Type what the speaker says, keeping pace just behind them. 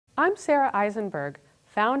I'm Sara Isenberg,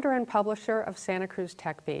 founder and publisher of Santa Cruz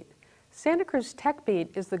Tech Beat. Santa Cruz Tech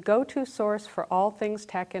Beat is the go-to source for all things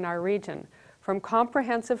tech in our region, from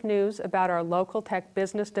comprehensive news about our local tech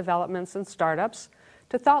business developments and startups,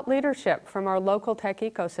 to thought leadership from our local tech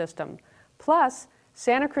ecosystem. Plus,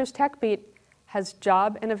 Santa Cruz Tech Beat has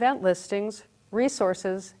job and event listings,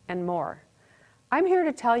 resources, and more. I'm here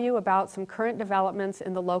to tell you about some current developments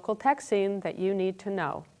in the local tech scene that you need to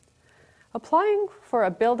know. Applying for a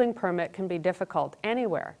building permit can be difficult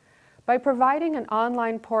anywhere. By providing an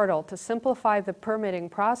online portal to simplify the permitting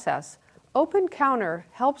process, OpenCounter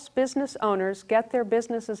helps business owners get their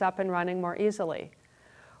businesses up and running more easily.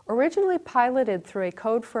 Originally piloted through a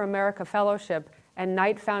Code for America Fellowship and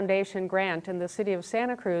Knight Foundation grant in the city of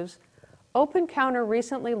Santa Cruz, OpenCounter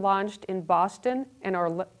recently launched in Boston and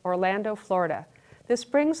Orlando, Florida. This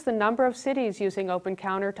brings the number of cities using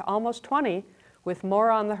OpenCounter to almost 20, with more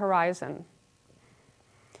on the horizon.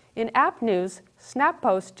 In app news,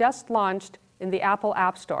 SnapPost just launched in the Apple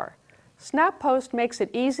App Store. SnapPost makes it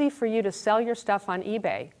easy for you to sell your stuff on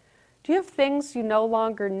eBay. Do you have things you no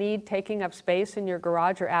longer need taking up space in your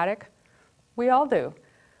garage or attic? We all do.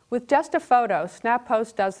 With just a photo,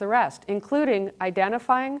 SnapPost does the rest, including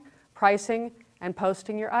identifying, pricing, and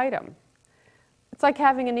posting your item. It's like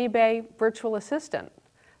having an eBay virtual assistant.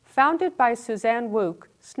 Founded by Suzanne Wook,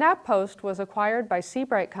 SnapPost was acquired by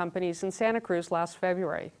Seabright Companies in Santa Cruz last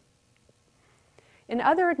February. In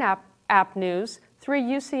other app news, 3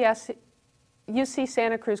 UC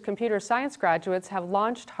Santa Cruz computer science graduates have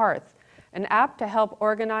launched Hearth, an app to help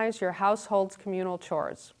organize your household's communal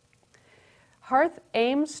chores. Hearth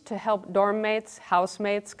aims to help dorm mates,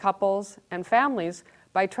 housemates, couples, and families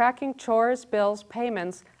by tracking chores, bills,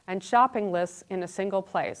 payments, and shopping lists in a single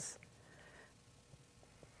place.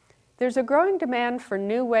 There's a growing demand for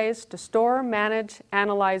new ways to store, manage,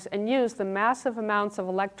 analyze, and use the massive amounts of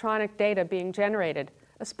electronic data being generated,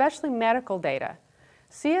 especially medical data.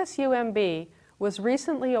 CSUMB was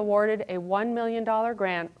recently awarded a $1 million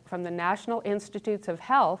grant from the National Institutes of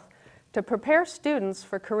Health to prepare students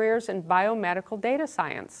for careers in biomedical data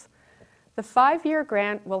science. The 5-year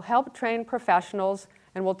grant will help train professionals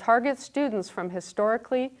and will target students from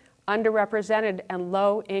historically underrepresented and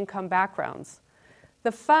low-income backgrounds.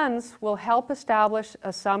 The funds will help establish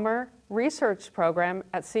a summer research program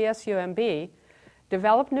at CSUMB,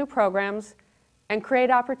 develop new programs, and create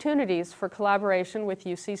opportunities for collaboration with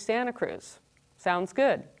UC Santa Cruz. Sounds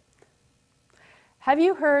good. Have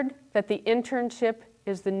you heard that the internship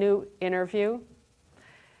is the new interview?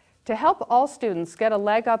 To help all students get a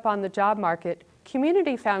leg up on the job market,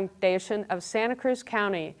 Community Foundation of Santa Cruz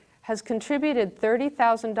County has contributed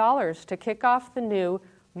 $30,000 to kick off the new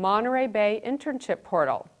Monterey Bay Internship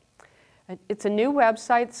Portal. It's a new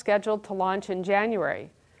website scheduled to launch in January.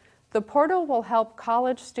 The portal will help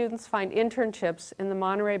college students find internships in the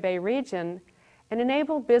Monterey Bay region and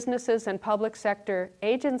enable businesses and public sector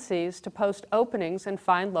agencies to post openings and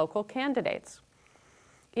find local candidates.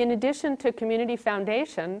 In addition to Community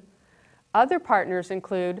Foundation, other partners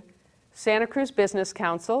include Santa Cruz Business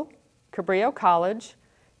Council, Cabrillo College,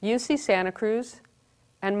 UC Santa Cruz,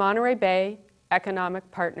 and Monterey Bay Economic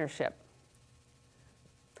Partnership.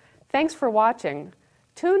 Thanks for watching.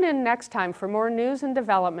 Tune in next time for more news and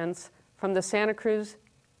developments from the Santa Cruz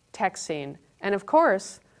tech scene. And of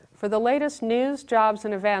course, for the latest news, jobs,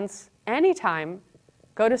 and events anytime,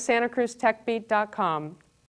 go to santacruztechbeat.com.